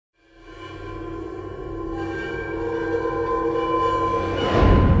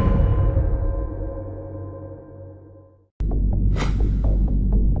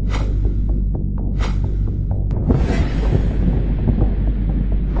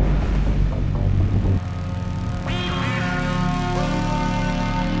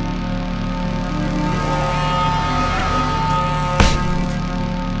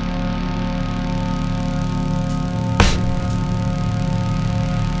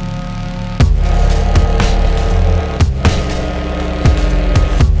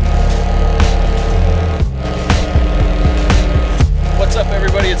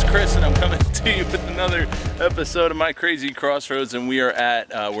episode of my Crazy Crossroads, and we are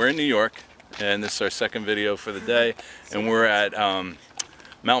at we're in New York, and this is our second video for the day, and we're at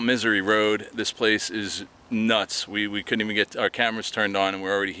Mount Misery Road. This place is nuts. We couldn't even get our cameras turned on, and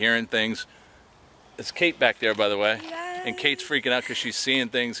we're already hearing things. It's Kate back there, by the way. Yes. And Kate's freaking out because she's seeing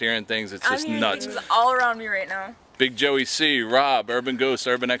things, hearing things. It's just nuts. Things all around me right now. Big Joey C, Rob, Urban Ghosts,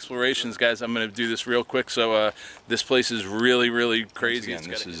 Urban Explorations. Guys, I'm going to do this real quick. So this place is really, really crazy. Again,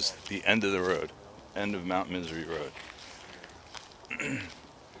 this is the end of the road. End of Mount Misery Road.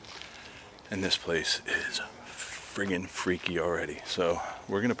 And this place is friggin' freaky already. So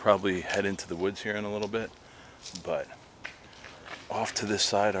we're going to probably head into the woods here in a little bit. But off to this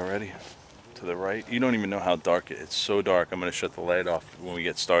side already, to the right. You don't even know how dark it is. It's so dark. I'm going to shut the light off when we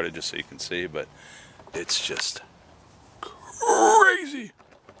get started just so you can see. But it's just crazy.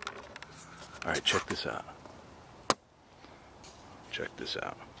 All right, check this out. Check this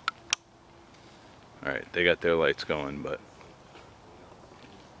out. All right, they got their lights going, but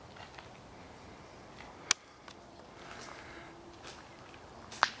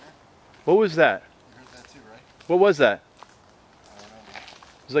what was that? You heard that too, right? What was that? I don't know.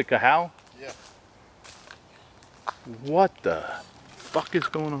 It was like a howl? Yeah. What the fuck is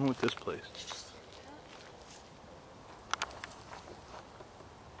going on with this place?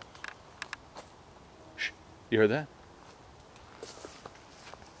 You heard that?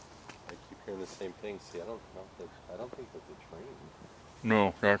 I keep hearing the same thing. See, I don't think that's a train.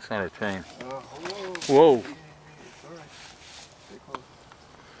 No, that's not a train. Whoa. Whoa. It's all right. Stay close.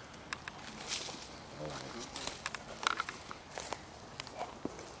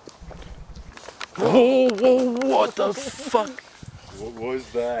 Whoa, what the fuck? What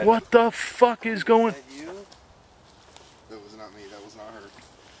was that? What the fuck is going? Was that you? That was not me. That was not her.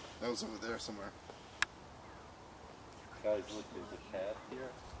 That was over there somewhere. Guys, look, there's a cat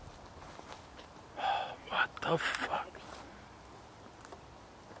here. What the fuck?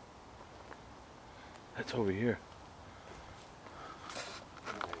 That's over here.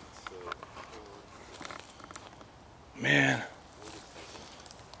 Alright, so, Man.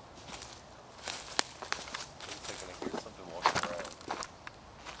 wait a second, I hear something walking around.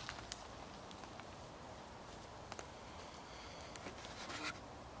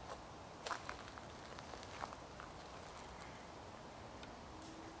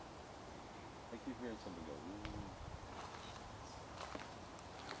 I keep hearing something go,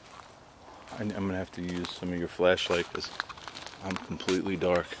 I'm gonna have to use some of your flashlight because I'm completely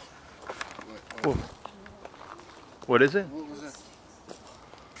dark. Whoa. What is it? What was that?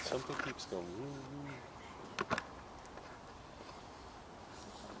 something keeps going.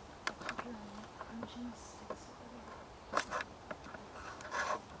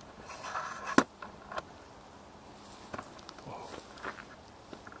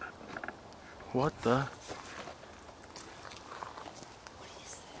 What the?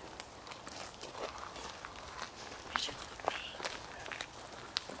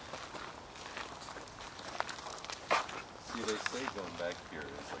 See, they say going back here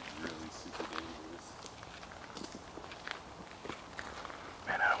is like really super dangerous.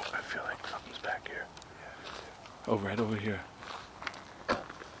 Man, I feel like something's back here. Oh, right over here.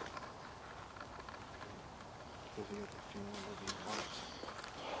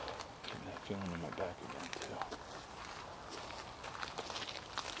 Getting that feeling in my back again, too.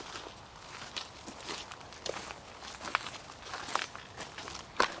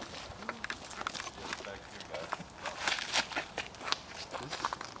 Back here, guys.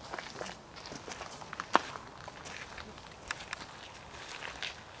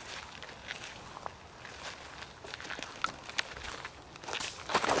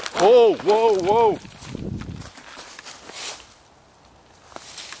 Whoa, whoa, whoa!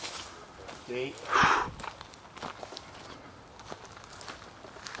 Date.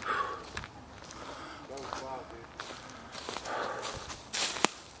 That was wild, dude.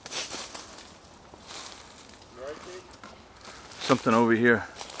 You alright, Dave? Something over here.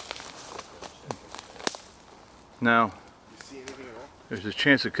 Now, You see anything at all? there's a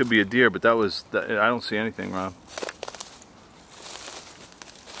chance it could be a deer, but I don't see anything, Rob.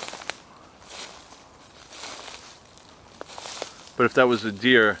 But if that was a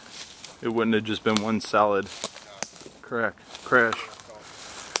deer, it wouldn't have just been one solid crash.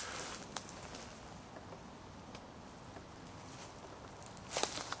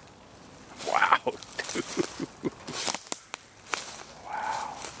 Wow, dude. Wow.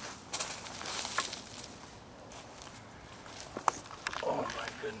 Oh my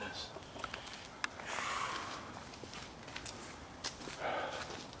goodness.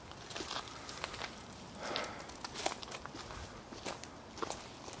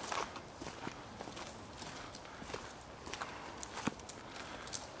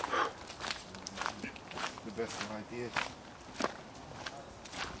 best of ideas.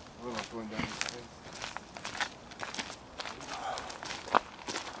 We're not going down this place.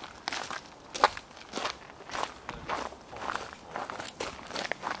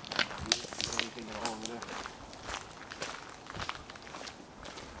 Anything at all over there?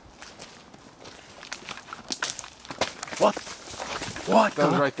 What? What? That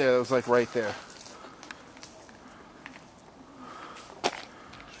was right there. That was like right there.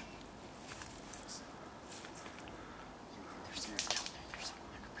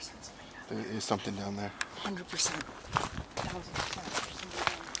 There is something down there. 100%. 1,000%.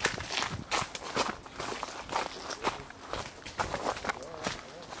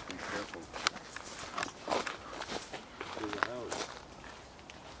 Be careful. There's a house.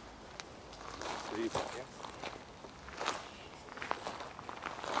 Sleep.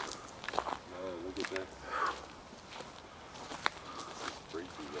 No, look at that.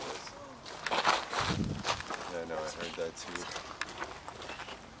 Freaky guys. Yeah, no, I heard that too.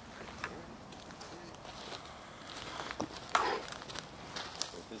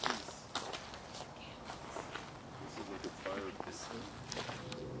 But this is like a fire pit.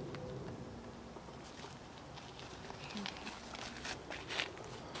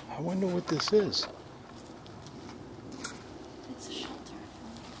 I wonder what this is. It's a shelter.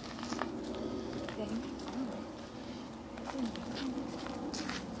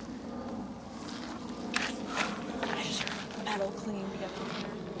 I just heard metal clinging together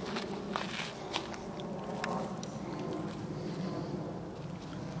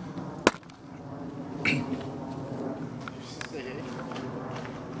here. Say hey.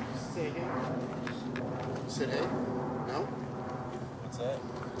 Say hey. Said hey? No? What's that?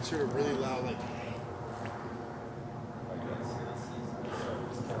 It's heard a really loud like. I guess.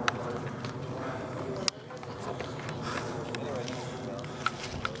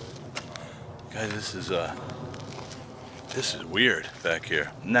 Guys, this is weird back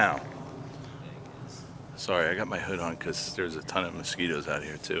here. Now, sorry, I got my hood on because there's a ton of mosquitoes out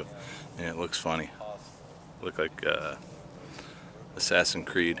here too, and it looks funny. Look like Assassin's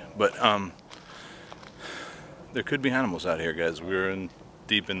Creed, but there could be animals out here, guys. We're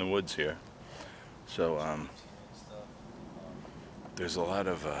deep in the woods here, so there's a lot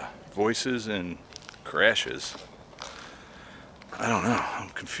of voices and crashes. I don't know. I'm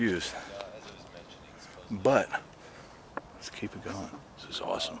confused. But let's keep it going. This is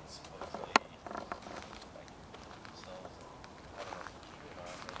awesome.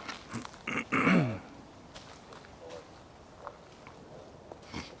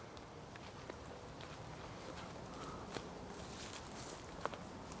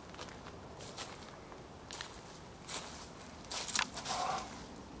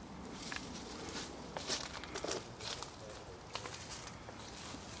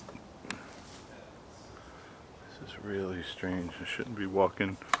 This is really strange. I shouldn't be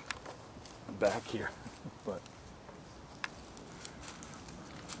walking back here, but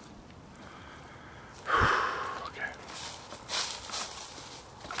okay.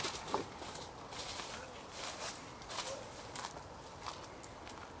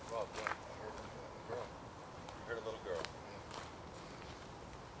 Rob, yeah, I heard a little girl.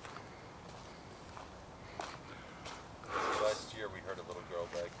 Last year we heard a little girl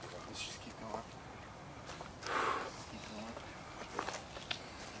back here. Let's just keep going. Keep going.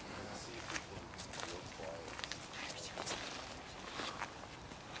 Let's see if we can be real quiet.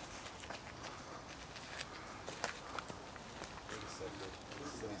 Wait a second.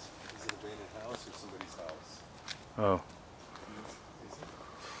 Is it an abandoned house or somebody's house? Oh,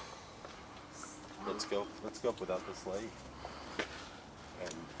 Let's go without this light.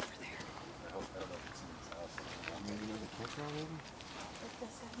 And I don't know if it's somebody's house. Maybe another campground, maybe?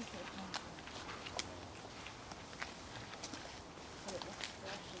 Is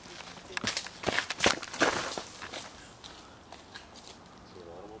there an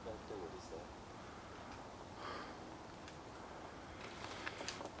animal back there? What is that?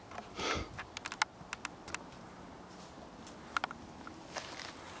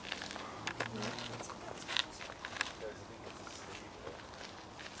 Guys, I think it's a slave.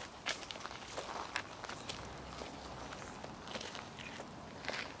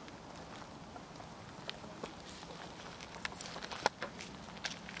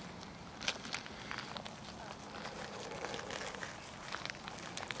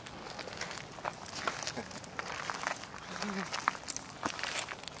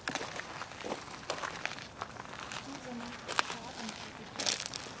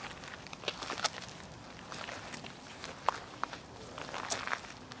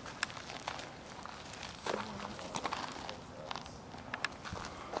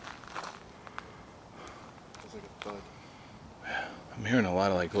 I'm hearing a lot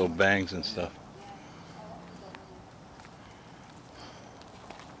of like little bangs and stuff.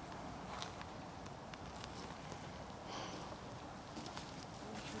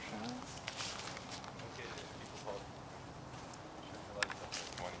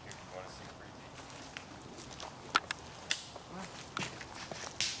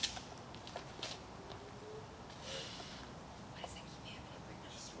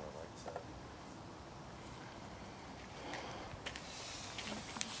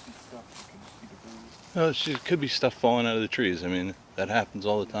 No, it could be stuff falling out of the trees. I mean, that happens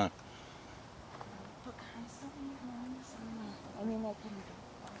all the time. But constantly noise. I mean, that couldn't be.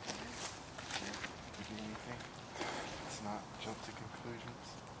 You do anything? Let's not jump to conclusions.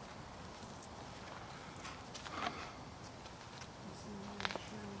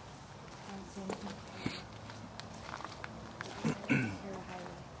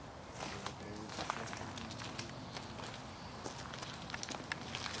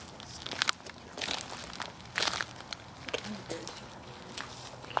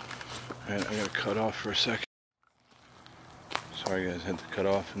 Alright, I gotta cut off for a second. Sorry guys, had to cut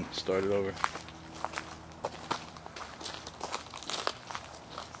off and start it over. Is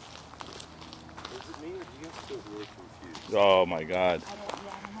it me or do you have to feel really confused? Oh my god.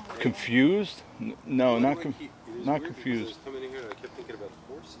 Confused? No, not weird confused. I was coming in here and I kept thinking about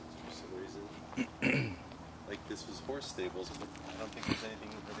horses for some reason. Like this was horse stables, but I don't think there's anything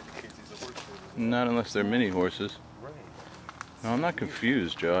that indicates these are horse stables. Not unless they're mini horses. Right. No, I'm not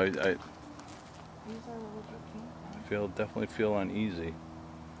confused, Joe. I definitely feel uneasy.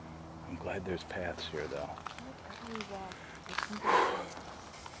 I'm glad there's paths here, though. I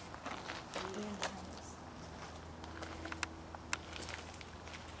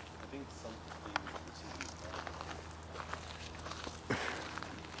think something.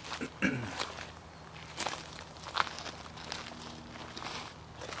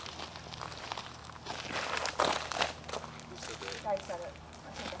 I said it. I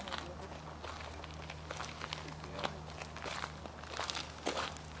think I heard you.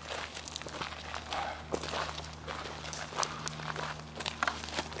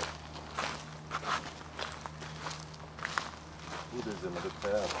 Ooh, there's another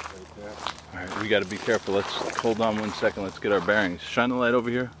path right there. Alright, we gotta be careful. Let's hold on 1 second. Let's get our bearings. Shine the light over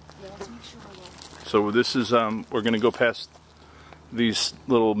here. Yeah, let's make sure I will. So this is, we're gonna go past these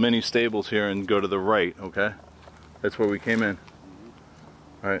little mini stables here and go to the right, okay? That's where we came in.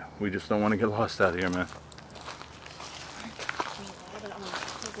 Alright, we just don't want to get lost out here, man. Ooh,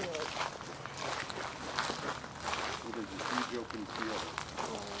 there's a huge open field.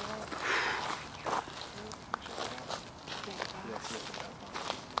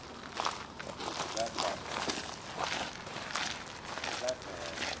 That part. That man.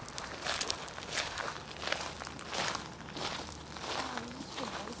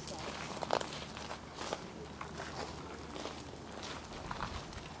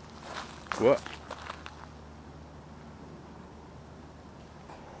 What?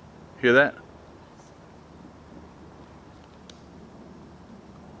 Hear that?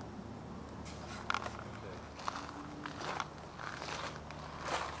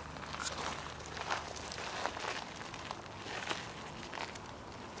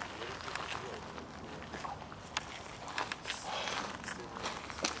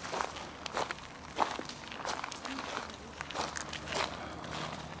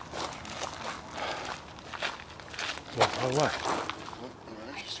 What? I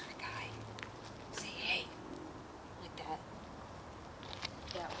just heard a guy say, hey, like that.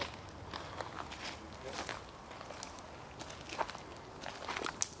 That way.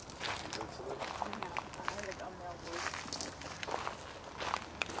 I heard a thumbnail voice.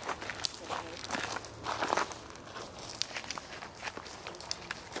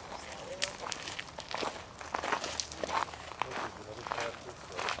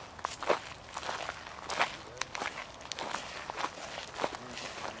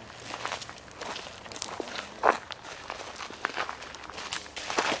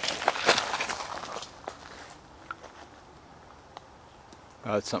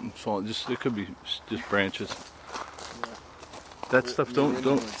 It's something falling. It could be just branches. That stuff don't.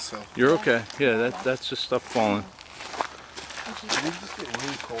 You're okay. Yeah, that's just stuff falling. Did it just get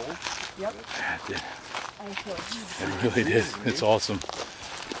really cold? Yep. Yeah, it did. I feel it. It really did. It's awesome.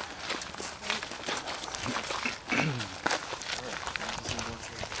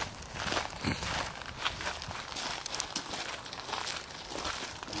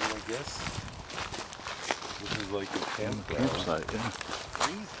 I guess this is like a Campsite, yeah.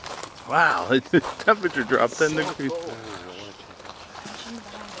 Wow, the temperature dropped 10 degrees.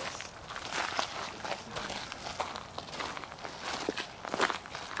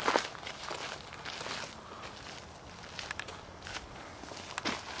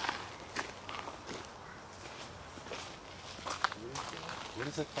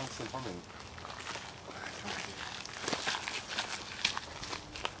 is that constant humming?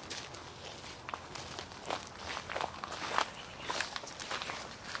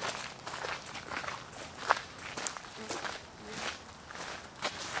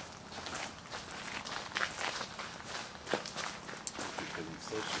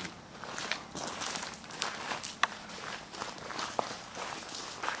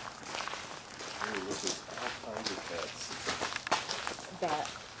 Bat.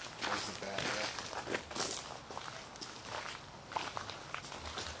 There's a bat, yeah.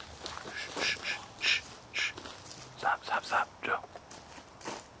 Stop, Joe.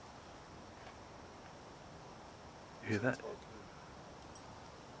 You hear that?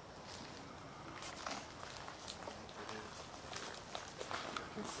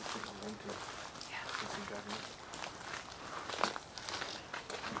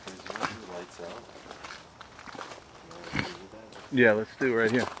 Yeah, let's do it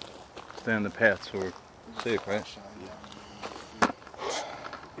right here. Stay on the path so we're safe, right?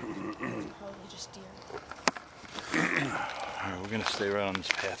 Probably just deer. Alright, we're gonna stay right on this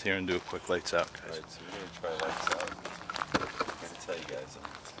path here and do a quick lights out, guys. Alright, so we're gonna try lights out. I'm gonna tell you guys, I'm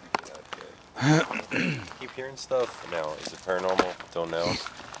freaking out here. Keep hearing stuff. Now, is it paranormal? Don't know.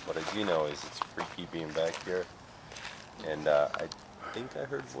 What I do know is it's freaky being back here. And I think I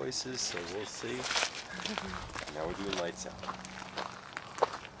heard voices, so we'll see. Now we're doing lights out.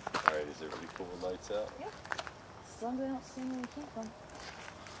 Alright, is everybody cool with lights out? Yeah. As long as they don't see where we came from.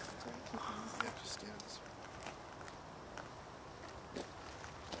 Yeah, just stand this way.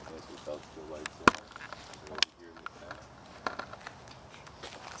 I guess without the lights out. So over here in the back.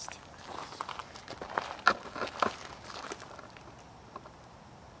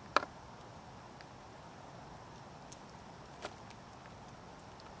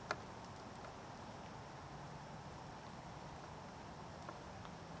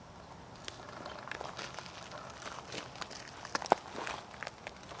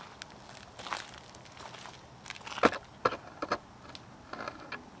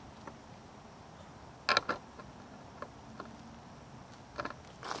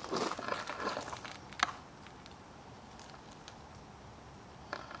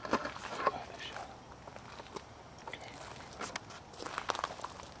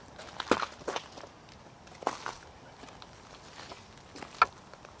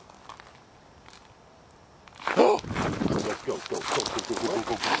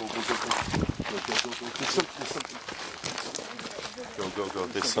 Go.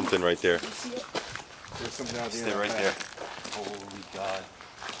 There's something right there. There's something out Stay right there. Holy God.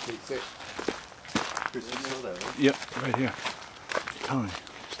 Say. Chris, you saw that, right? Yep, right here. I'm telling you.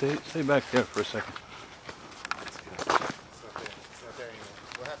 Stay back there for a second. It's not there. It's not there anymore.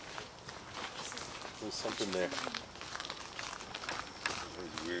 What happened? There's something there. That was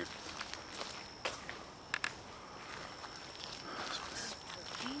weird.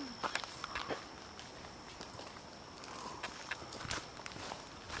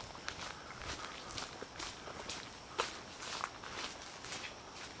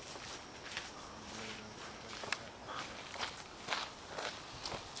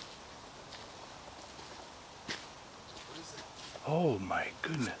 Oh my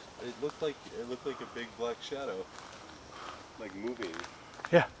goodness. It looked like a big black shadow, like moving.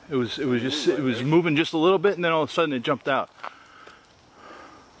 Yeah, it was moving just a little bit and then all of a sudden it jumped out.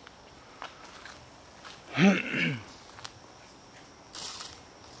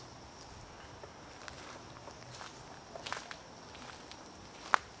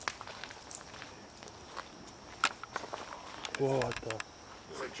 Whoa, what the?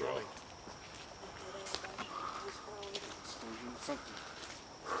 It's like drawing. Explosion, something.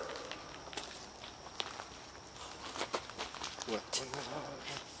 What?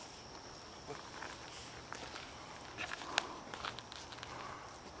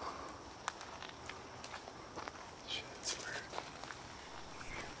 Shit, it's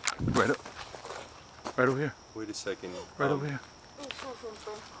weird. Right over here. Wait a second. Right over here.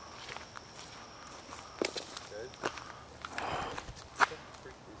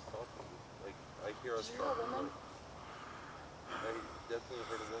 Like, I hear us talking. I definitely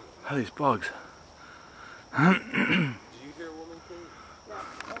heard a woman. How are these bugs? Did you hear a woman, Kate? Yeah,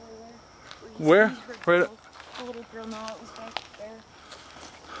 Where? Right. The little girl, no, it was back there.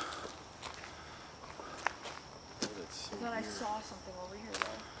 Oh, that's so I thought I weird. saw something over here,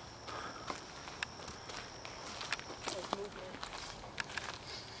 though. Like movement.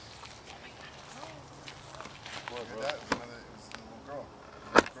 Well, that was another, it was a little girl. A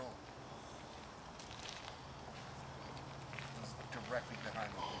little girl. It was directly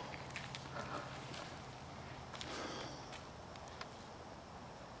behind me.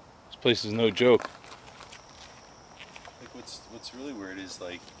 place is no joke. Like what's really weird is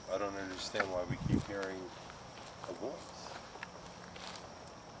like I don't understand why we keep hearing a voice.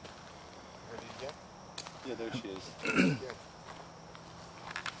 Where did you get? Yeah, there she is.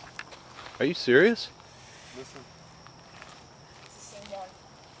 Are you serious? Listen. It's the same one.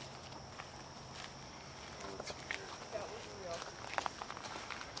 Oh, it's weird. That was real.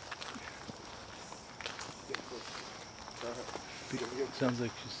 Get close. Sounds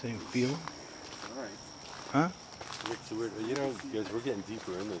like she's saying feel. Alright. Huh? It's weird. You know, guys, we're getting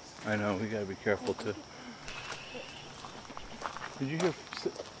deeper in this. I know, we gotta be careful too. Did you hear?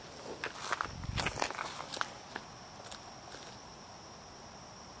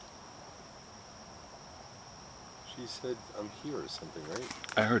 She said, I'm here or something, right?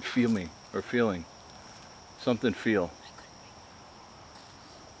 I heard feel me, or feeling. Something feel.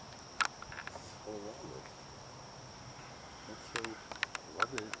 So lovely. That's so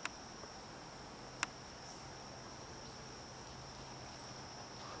lovely.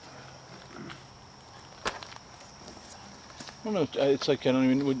 I don't know, it's like I don't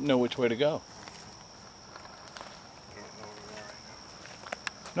even know which way to go. I don't know where we are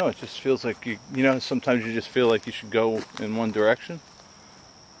right No, it just feels like you know, sometimes you just feel like you should go in one direction.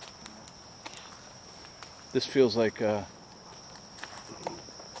 This feels like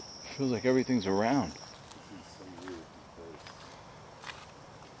everything's around. This is so weird because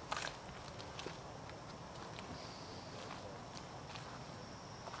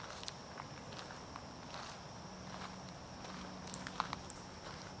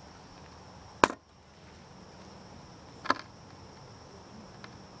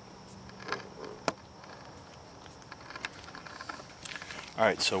All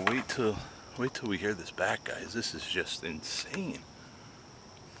right, so wait till we hear this back, guys. This is just insane.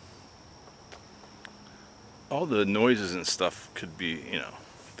 All the noises and stuff could be, you know,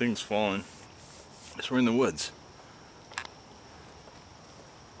 things falling. So we're in the woods.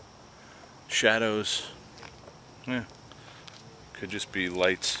 Shadows. Yeah. Could just be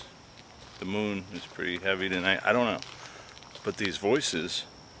lights. The moon is pretty heavy tonight. I don't know. But these voices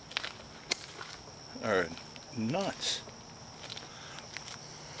are nuts.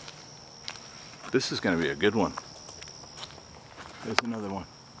 This is going to be a good one. There's another one.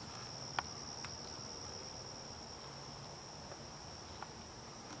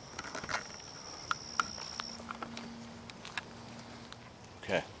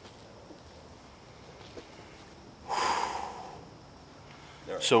 Okay.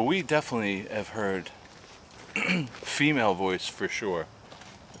 So we definitely have heard female voice for sure.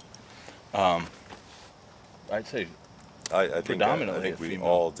 I'd say I think predominantly we female.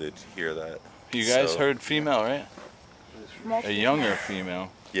 all did hear that. You guys So- heard female, right? A younger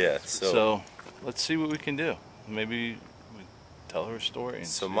female. Yeah. So let's see what we can do. Maybe we tell her a story. And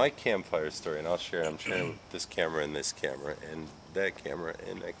So see. my campfire story, and I'll share it. I'm sharing it with this camera and this camera and that camera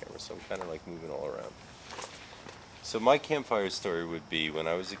and that camera. So I'm kind of like moving all around. So my campfire story would be when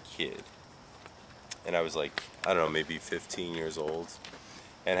I was a kid, and I was like, I don't know, maybe 15 years old,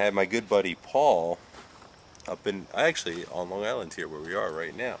 and I had my good buddy Paul up in, actually on Long Island here where we are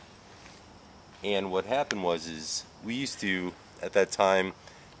right now. And what happened was is we used to, at that time,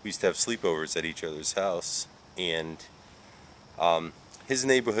 we used to have sleepovers at each other's house, and his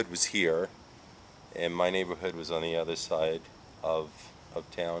neighborhood was here, and my neighborhood was on the other side of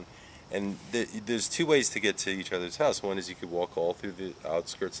town. And there's two ways to get to each other's house. One is you could walk all through the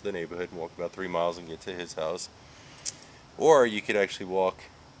outskirts of the neighborhood and walk about 3 miles and get to his house. Or you could actually walk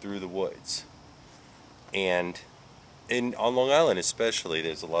through the woods. And on Long Island especially,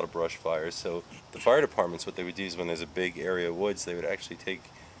 there's a lot of brush fires. So the fire departments, what they would do is when there's a big area of woods, they would actually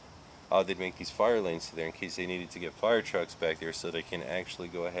they'd make these fire lanes through there in case they needed to get fire trucks back there so they can actually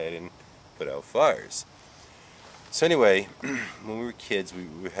go ahead and put out fires. So anyway, when we were kids,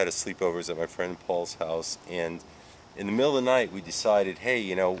 we had a sleepovers at my friend Paul's house, and in the middle of the night we decided, hey,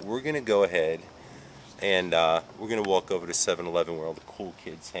 you know, we're going to go ahead and we're going to walk over to 7-Eleven where all the cool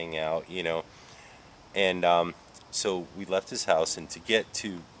kids hang out, you know. And so we left his house, and to get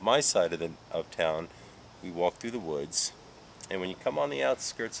to my side of town, we walked through the woods. And when you come on the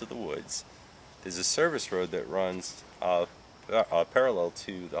outskirts of the woods, there's a service road that runs parallel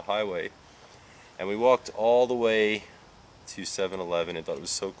to the highway. And we walked all the way to 7-Eleven and thought it was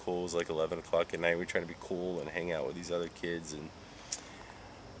so cool. It was like 11 o'clock at night. We were trying to be cool and hang out with these other kids. And,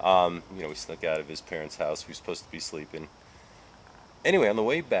 you know, we snuck out of his parents' house. We were supposed to be sleeping. Anyway, on the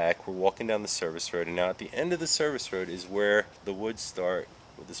way back, we're walking down the service road. And now at the end of the service road is where the woods start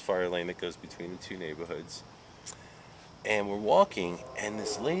with this fire lane that goes between the two neighborhoods. And we're walking, and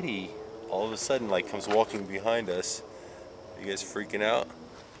this lady all of a sudden like comes walking behind us. Are you guys freaking out?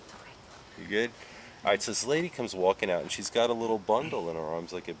 You good? All right, so this lady comes walking out, and she's got a little bundle in her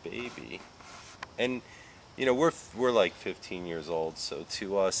arms like a baby. And, you know, we're like 15 years old, so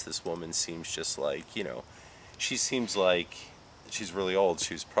to us, this woman seems just like, you know, she seems like she's really old.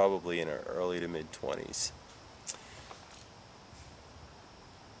 She was probably in her early to mid-20s.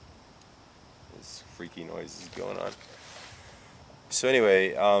 This freaky noise is going on. So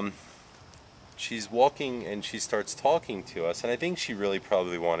anyway, she's walking and she starts talking to us, and I think she really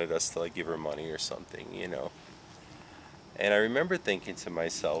probably wanted us to like give her money or something, you know. And I remember thinking to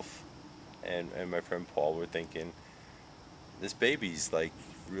myself, and my friend Paul were thinking, this baby's like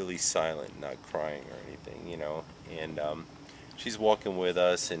really silent, not crying or anything, you know. And she's walking with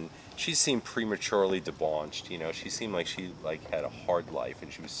us, and she seemed prematurely debauched, you know. She seemed like she like had a hard life,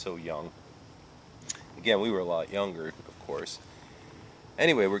 and she was so young. Again, we were a lot younger, of course.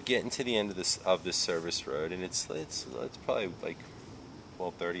 Anyway, we're getting to the end of this service road, and it's probably like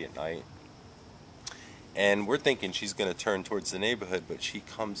 12:30 at night. And we're thinking she's going to turn towards the neighborhood, but she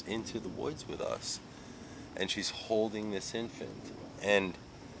comes into the woods with us, and she's holding this infant. And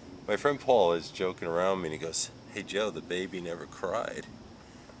my friend Paul is joking around me, and he goes, "Hey Joe, the baby never cried."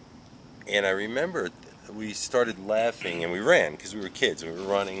 And I remember we started laughing, and we ran because we were kids. We were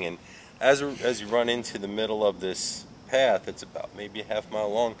running, and as you run into the middle of this path, it's about maybe a half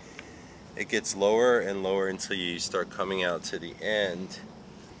mile long, it gets lower and lower until you start coming out to the end.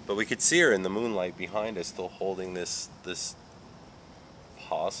 But we could see her in the moonlight behind us, still holding this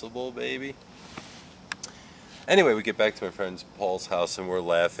possible baby. Anyway, we get back to my friend Paul's house, and we're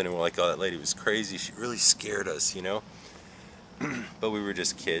laughing, and we're like, "Oh, that lady was crazy. She really scared us, you know." But we were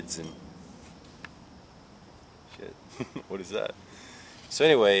just kids, and shit. What is that? So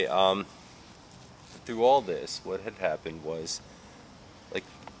anyway, through all this, what had happened was, like,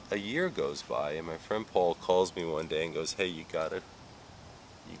 a year goes by, and my friend Paul calls me one day and goes, "Hey, you gotta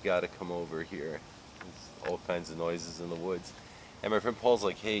come over here. There's all kinds of noises in the woods." And my friend Paul's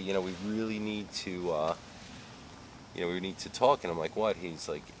like, "Hey, you know, we really need to, we need to talk." And I'm like, "What?" He's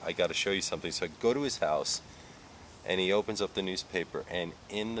like, "I gotta show you something." So I go to his house, and he opens up the newspaper, and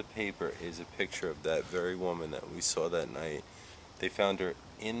in the paper is a picture of that very woman that we saw that night. They found her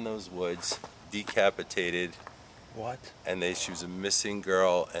in those woods, decapitated. What? And she was a missing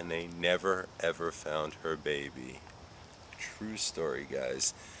girl, and they never ever found her baby. True story,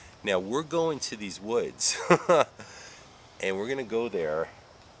 guys. Now we're going to these woods, and we're gonna go there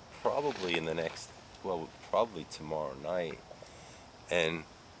probably in the next, well, probably tomorrow night. And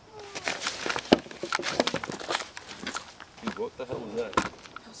dude, what the hell was that?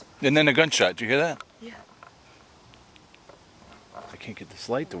 And then a gunshot. Did you hear that? Yeah. I can't get this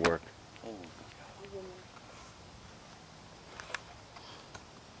light to work. Oh.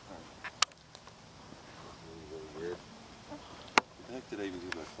 Really weird. What the heck did I even do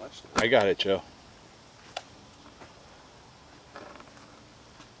my flashlight? I got it, Joe.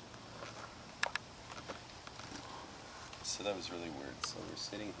 So that was really weird. So we're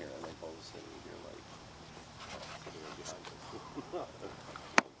sitting here, and like all of a sudden we hear like sitting right behind us.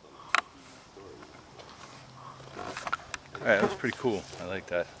 Alright, that was pretty cool. I like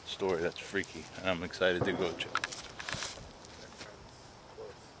that story. That's freaky. And I'm excited to go check.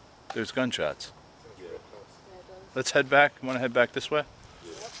 There's gunshots. Yeah. Let's head back. Want to head back this way?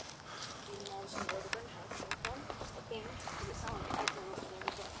 Yeah.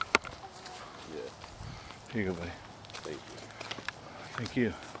 Here you go, buddy. Thank you. Thank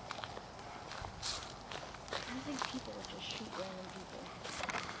you. I don't think people would just shoot random people.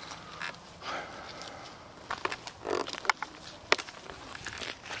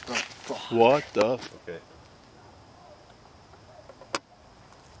 What the? Okay.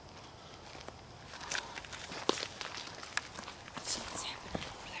 Something's happening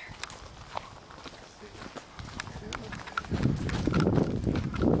over there.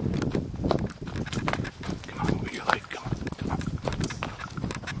 Come on, move your light. Come on. Come on.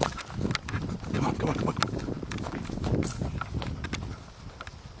 Come on, come on, come on.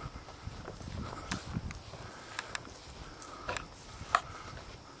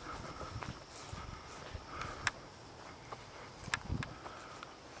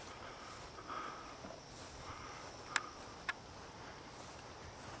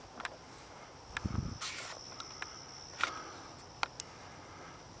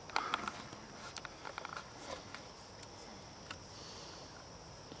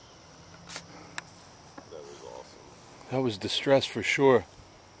 That was awesome. That was distress for sure.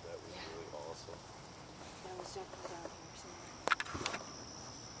 That was really awesome. That was definitely down here somewhere.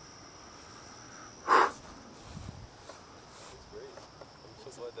 That's great. I'm so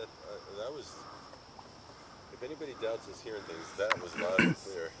glad that was. If anybody doubts us hearing things, that was loud and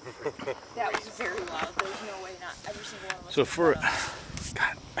clear. So for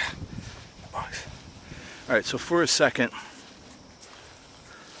God, box. All right, so for a second,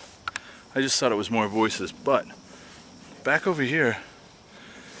 I just thought it was more voices, but back over here,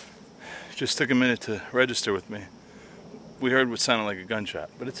 it just took a minute to register with me. We heard what sounded like a gunshot,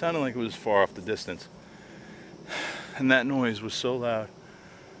 but it sounded like it was far off the distance. And that noise was so loud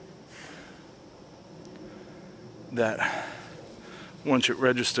that once it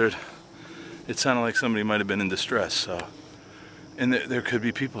registered, it sounded like somebody might have been in distress. So, and there could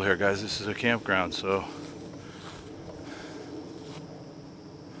be people here, guys. This is a campground, so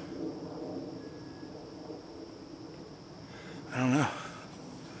I don't know.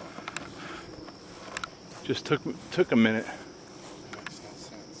 Just took a minute. Makes no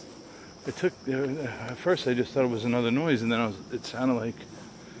sense. It took at first I just thought it was another noise, and then it sounded like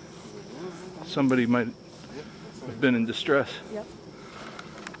somebody might have been in distress. Yep.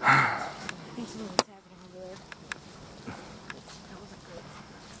 I think something's happening over there. That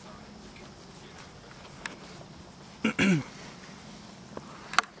wasn't good.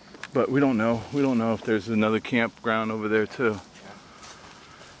 But we don't know. We don't know if there's another campground over there too.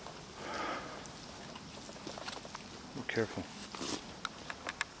 Be careful.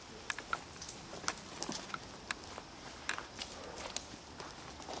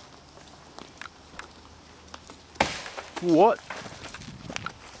 What?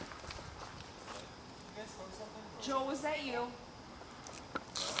 Joe, was that you? Oh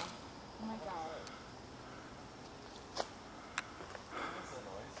my God.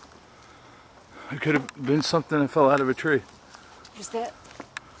 It could have been something that fell out of a tree. Was that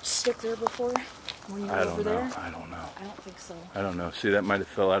stick there before? When you were I over don't know. there? I don't know. I don't think so. I don't know. See, that might have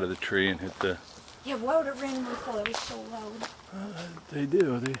fell out of the tree and hit the... Yeah, why would it randomly fall? It was so loud. They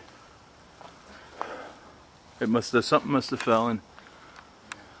do. It must have, something must have fell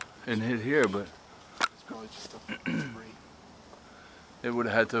and hit here, but It's probably just a debris. it would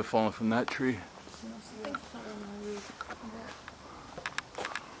have had to have fallen from that tree. Something fell on my roof. How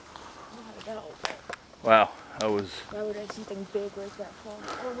did that? Wow, that was... Why would I have something big like that fall?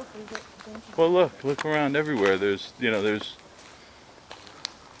 Oh, look, there's a bunch of... Well, look around everywhere. There's, there's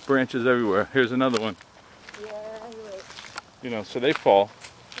branches everywhere. Here's another one. Yeah, you're right. So they fall.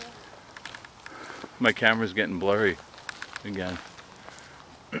 Yeah. My camera's getting blurry again.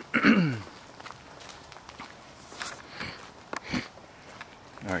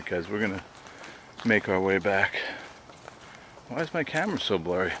 All right, guys, we're gonna make our way back. Why is my camera so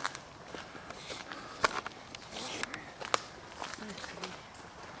blurry?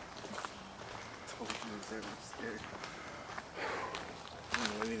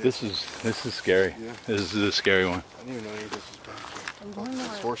 This is scary. Yeah. This is a scary one. I didn't even know any of this was back I'm there. going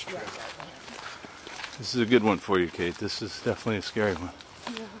This to horse track. This is a good one for you, Kate. This is definitely a scary one.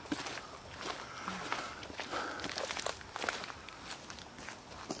 Yeah.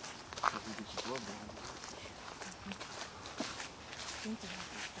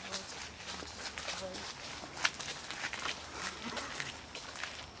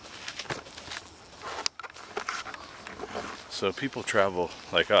 So people travel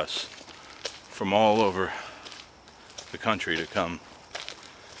like us from all over the country to come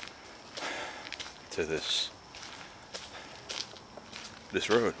to this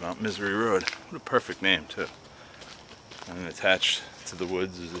road, Mount Misery Road. What a perfect name too. And attached to the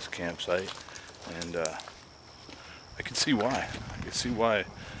woods is this campsite, and I can see why. I can see why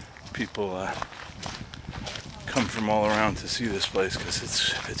people come from all around to see this place, because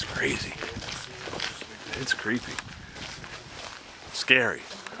it's crazy. It's creepy. Scary.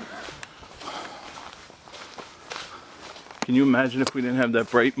 Can you imagine if we didn't have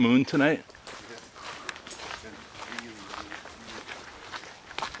that bright moon tonight?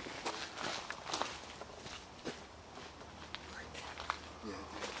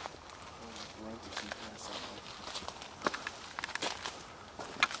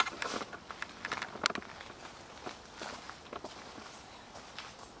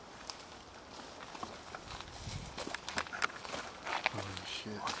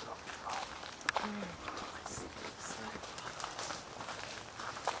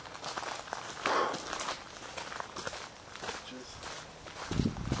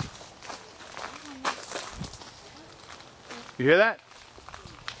 You hear that?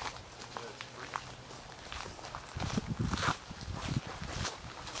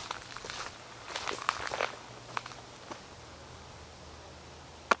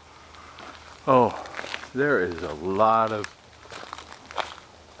 Oh, there is a lot of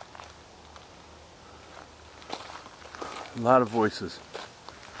voices.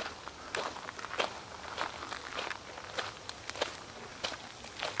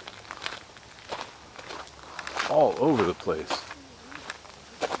 all over the place.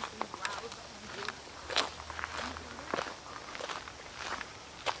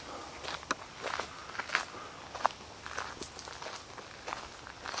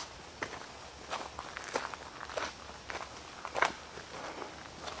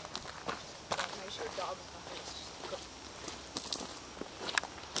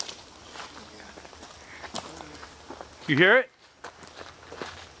 You hear it?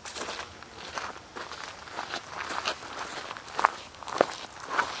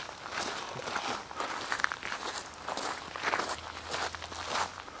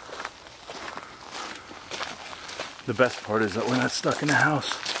 The best part is that we're not stuck in the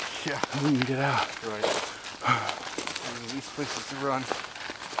house. Yeah. We can get out. Right. And these places to run.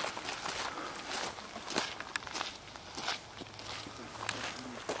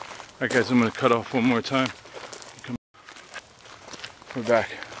 Alright guys, I'm going to cut off one more time. We're back.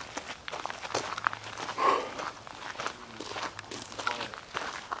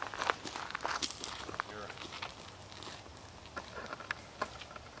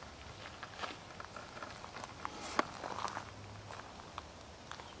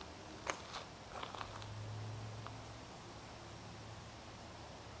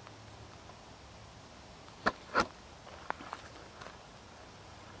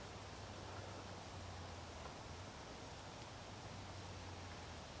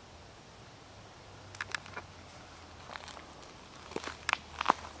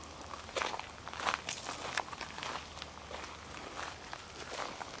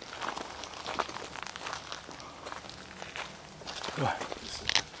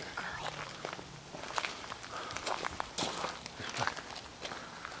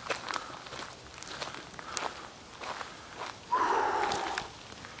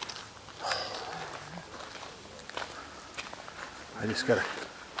 I just got a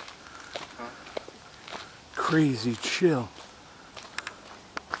crazy chill.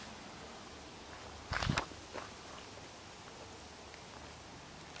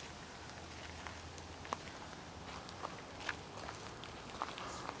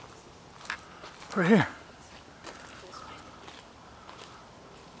 Right here.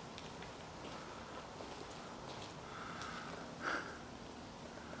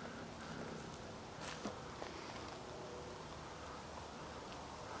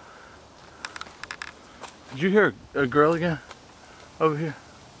 Did you hear a girl again? Over here?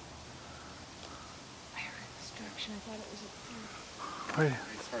 I heard destruction. I thought it was a Right,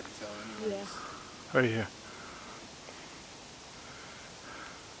 It's hard to tell anyway. yeah. right here.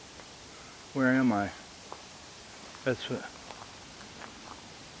 Where am I? That's what.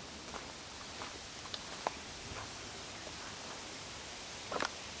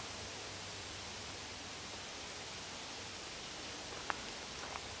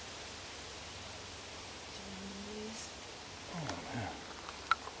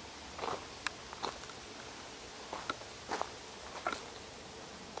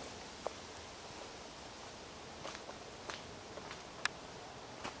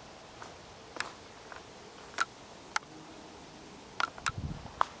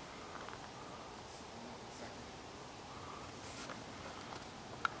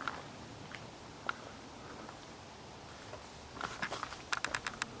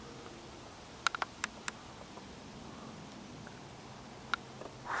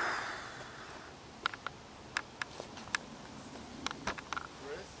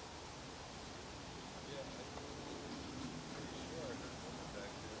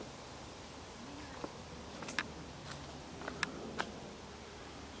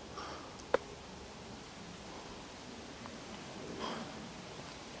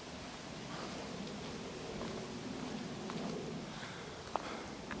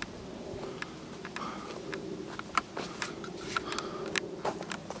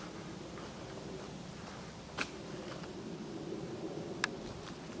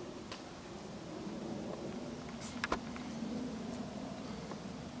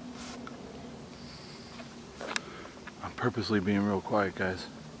 Purposely being real quiet, guys.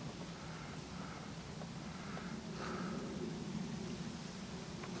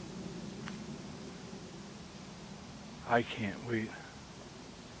 I can't wait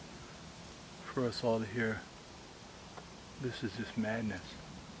for us all to hear. This is just madness.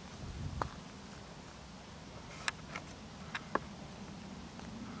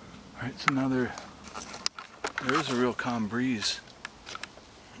 Alright, so now there is a real calm breeze.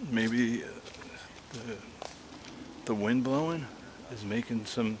 Maybe the wind blowing is making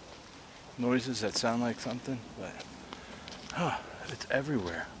some noises that sound like something, but it's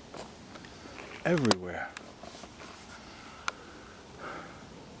everywhere. Everywhere.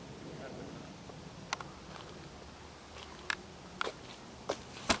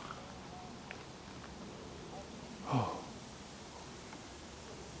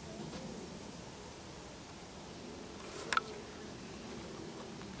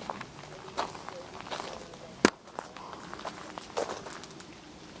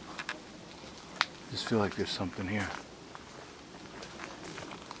 feel like there's something here.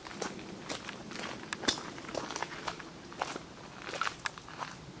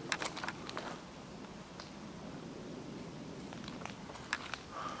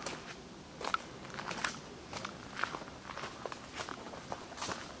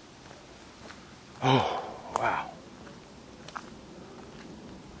 Oh, wow.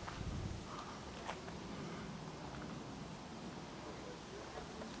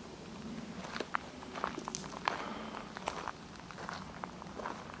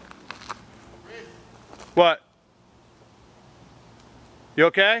 What? You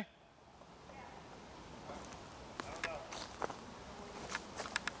okay?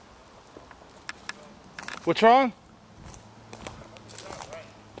 What's wrong?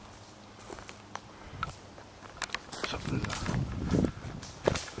 Something's up.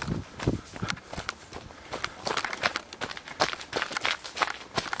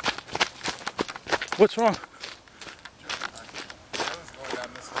 What's wrong?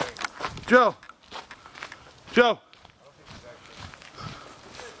 Joe! Joe!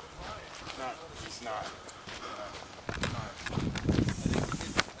 It's not.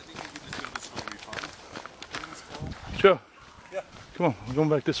 Joe! Yeah. Come on, we're going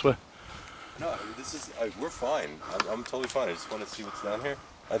back this way. No, this is, we're fine. I'm totally fine. I just want to see what's down here.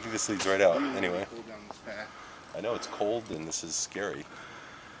 I think this leads right out anyway. I know it's cold and this is scary.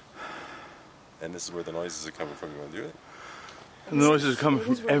 And this is where the noises are coming from. You want to do it? The noises are coming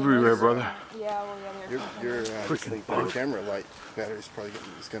from everywhere, brother. Yeah, well, yeah, Your freaking camera light battery's probably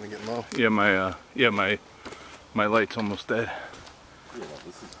going to get low. Yeah, my light's almost dead. Yeah, no,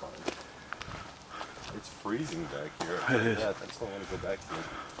 this is fine. It's freezing back here. It is. I just don't want to go back to it.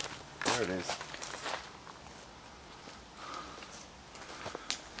 There it is.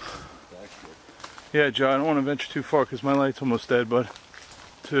 Back here. Yeah, Joe, I don't want to venture too far because my light's almost dead, bud.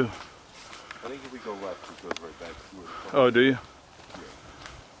 Too. I think if we go left, it goes right back to where the Oh, do you?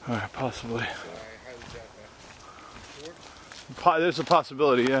 Yeah. Alright, possibly. There's a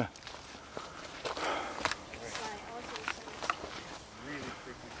possibility, yeah.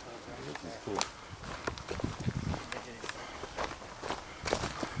 This is cool.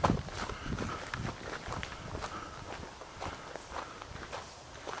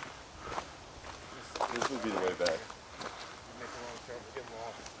 This would be the way back.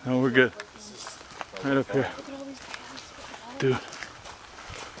 No, we're good. Right up here. Dude.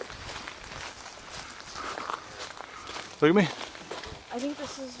 Look at me. I think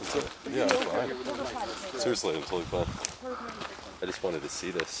this is. Yeah, I'm fine. Seriously, I'm totally fine. I just wanted to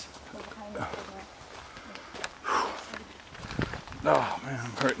see this. Oh man,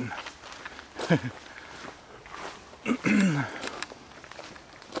 I'm hurting.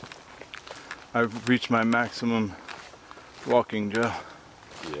 I've reached my maximum walking, Joe.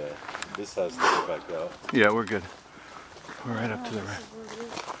 Yeah, this has to go back out. Yeah, we're good. We're right up to the right.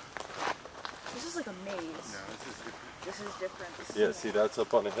 This is like a maze. This is different. This Yeah, is see that's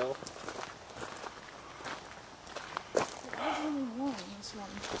up on the hill? There's only one. This one.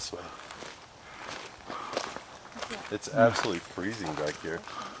 This way. It's absolutely freezing back here.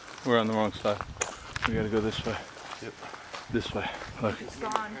 We're on the wrong side. We gotta go this way. Yep. This way. Look. It's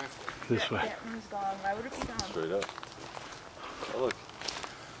gone. This way. That one's gone. Why would it be gone? Straight up. Oh, look.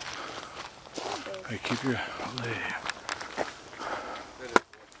 Hey, keep your lay.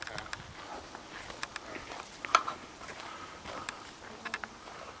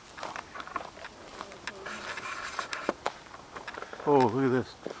 Oh, look at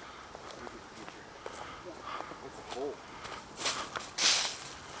this.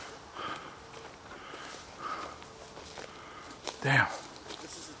 Damn.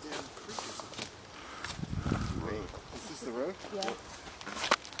 This is a damn creek or something. Wait, is this the road? Yeah.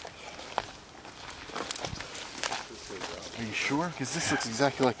 Are you sure? Because this looks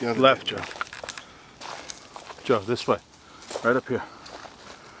exactly like the other. Left, Joe. Joe, this way. Right up here.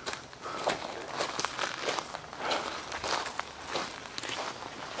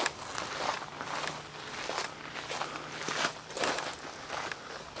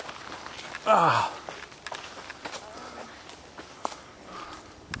 Ah.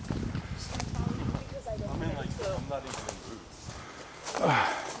 I'm in like, I'm not even in boots. Yeah.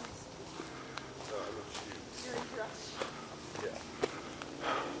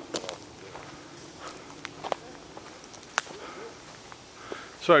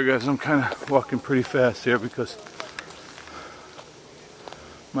 Sorry guys, I'm kind of walking pretty fast here because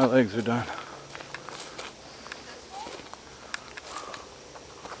my legs are done.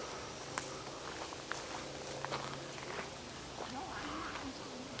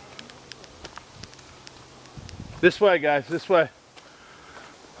 This way, guys, this way.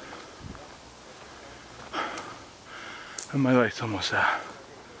 And my light's almost out.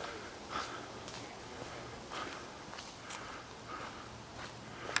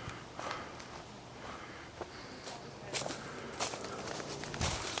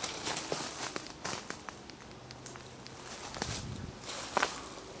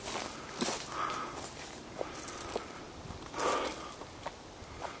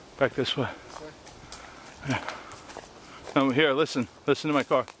 Back this way. Yeah. Here, listen to my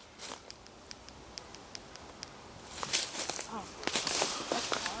car. Oh, that's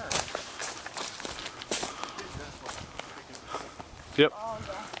hard. Yep. Oh,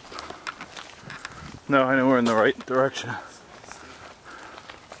 yeah. No, I know we're in the right direction.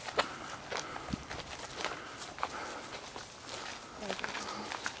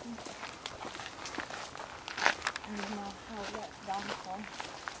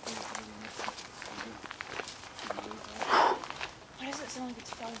 Why does it sound like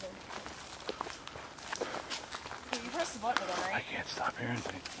it's farther? Okay, you press the button again, right? I can't stop hearing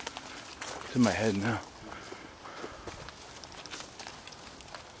things. It's in my head now.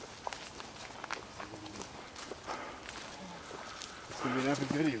 It's gonna be an epic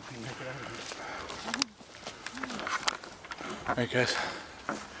video. Can you make it out of here? Alright guys,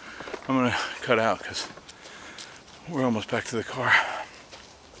 I'm gonna cut out because we're almost back to the car.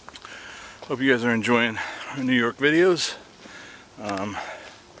 Hope you guys are enjoying our New York videos.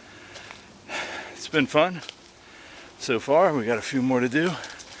 It's been fun so far. We got a few more to do.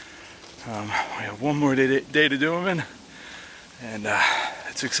 We have one more day to do them in, and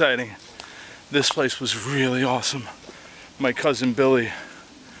it's exciting. This place was really awesome. My cousin Billy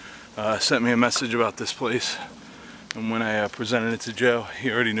sent me a message about this place, and when I presented it to Joe, he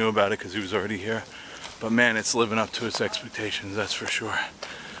already knew about it because he was already here. But man, it's living up to its expectations, that's for sure.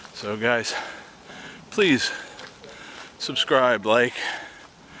 So guys, please subscribe, like,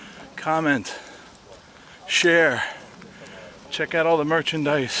 comment, share, check out all the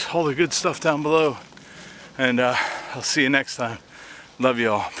merchandise, all the good stuff down below, and I'll see you next time. Love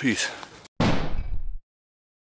you all. Peace.